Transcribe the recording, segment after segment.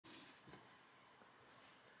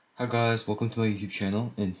Hi guys, welcome to my YouTube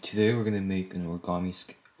channel, and today we're gonna make an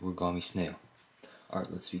origami snail.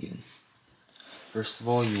 Alright, let's begin. First of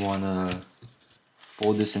all, you wanna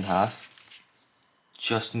fold this in half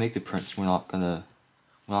just to make the prints. We're not gonna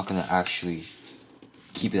actually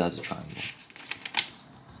keep it as a triangle.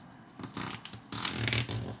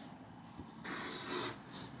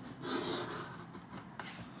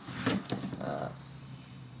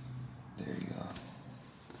 There you go.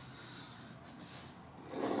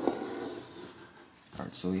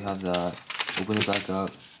 Alright, so we have that. Open it back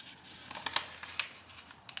up.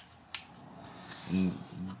 And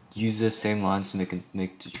use the same lines to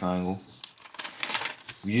make the triangle.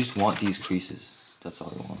 We just want these creases. That's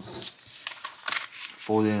all we want.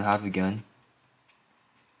 Fold it in half again.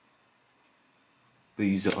 But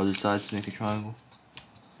use the other sides to make a triangle.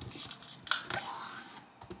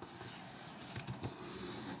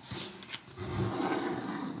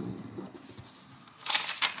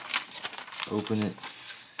 Open it.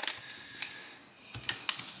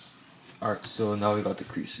 Alright, so now we got the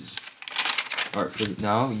creases. Alright, for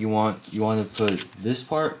now you want to put this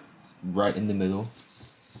part right in the middle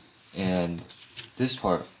and this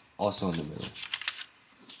part also in the middle.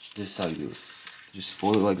 This is how you do it. Just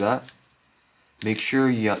fold it like that. Make sure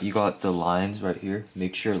you got the lines right here.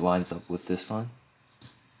 Make sure it lines up with this line.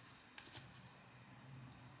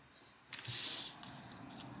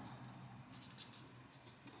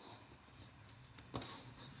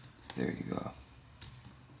 There you go.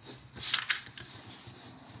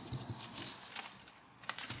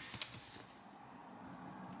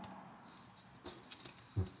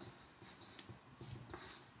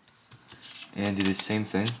 And do the same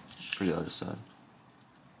thing for the other side.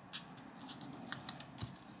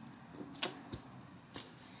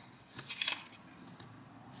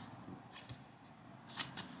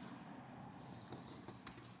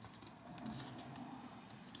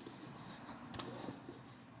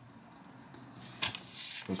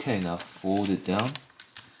 Okay, now fold it down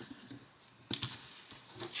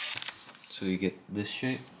so you get this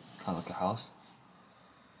shape, kind of like a house.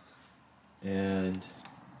 And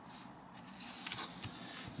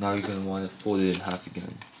now you're going to want to fold it in half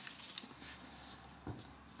again.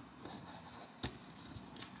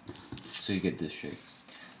 So you get this shape.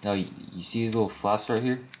 Now you see these little flaps right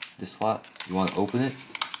here? This flap? You want to open it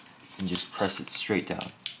and just press it straight down.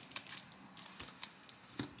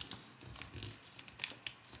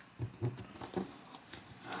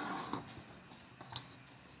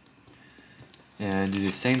 And do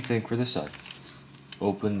the same thing for this side.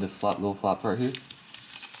 Open the little flap right here.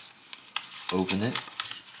 Open it.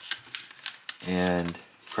 And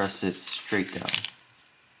press it straight down.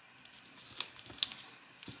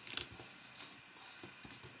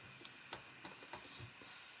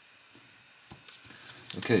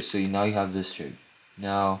 Okay, so now you have this shape.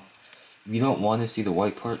 Now, you don't want to see the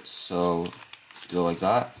white part, so do it like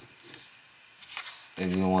that. And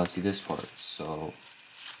you don't want to see this part, so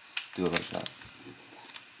do it like that.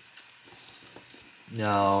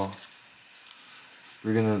 Now,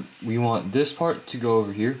 we want this part to go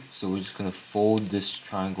over here, so we're just gonna fold this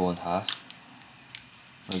triangle in half,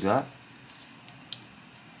 like that.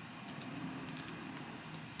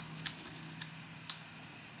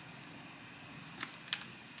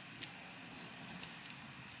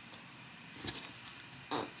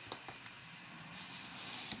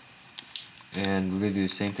 And we're gonna do the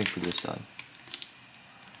same thing for this side.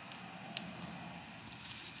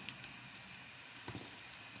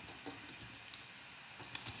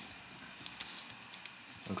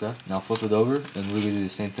 Okay, now flip it over and we're gonna do the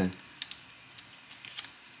same thing.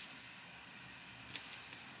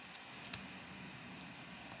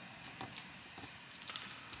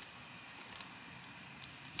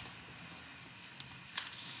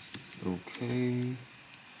 Okay.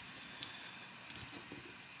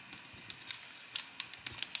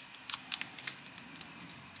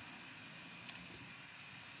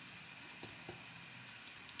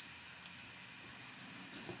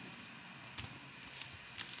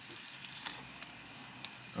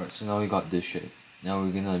 Alright, so now we got this shape. Now we're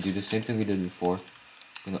gonna do the same thing we did before.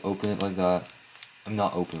 We're gonna open it like that. I'm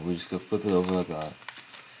not open, we're just gonna flip it over like that.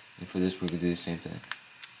 And for this, we're gonna do the same thing.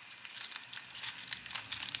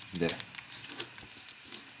 There.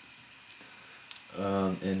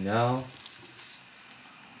 And now,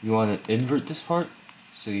 you wanna invert this part.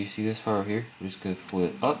 So you see this part right here? We're just gonna fold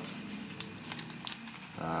it up.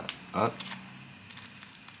 Up.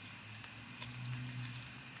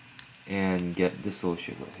 And get this little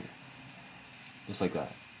shape right here. Just like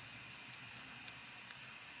that.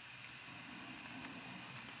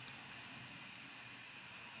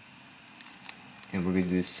 And we're going to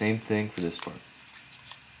do the same thing for this part.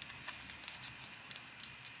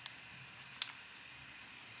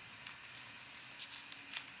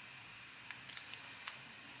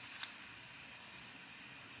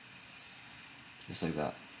 just like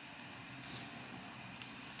that.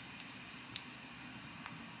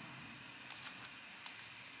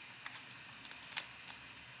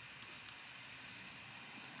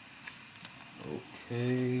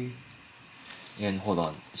 Okay. And hold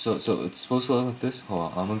on. So it's supposed to look like this.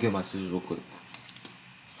 Hold on. I'm gonna get my scissors real quick.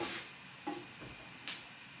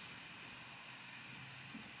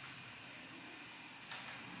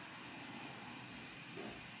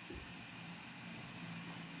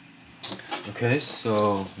 Okay,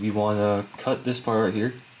 so we wanna cut this part right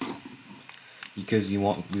here because we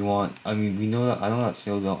want. I mean, we know that I know that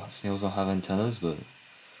snails don't have antennas, but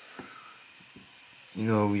you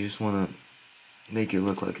know, we just wanna make it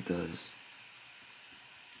look like it does.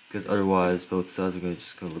 Because otherwise, both sides are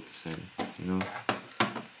just gonna look the same, you know?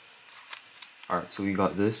 Alright, so we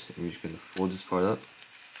got this, and we're just gonna fold this part up.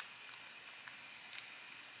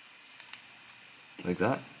 Like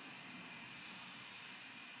that.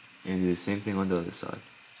 And do the same thing on the other side.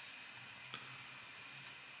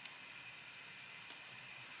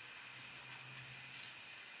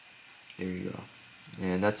 There you go.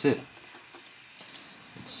 And that's it.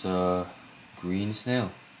 It's a green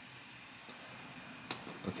snail.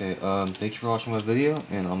 Okay, thank you for watching my video,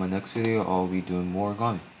 and on my next video I'll be doing more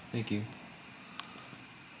origami. Thank you.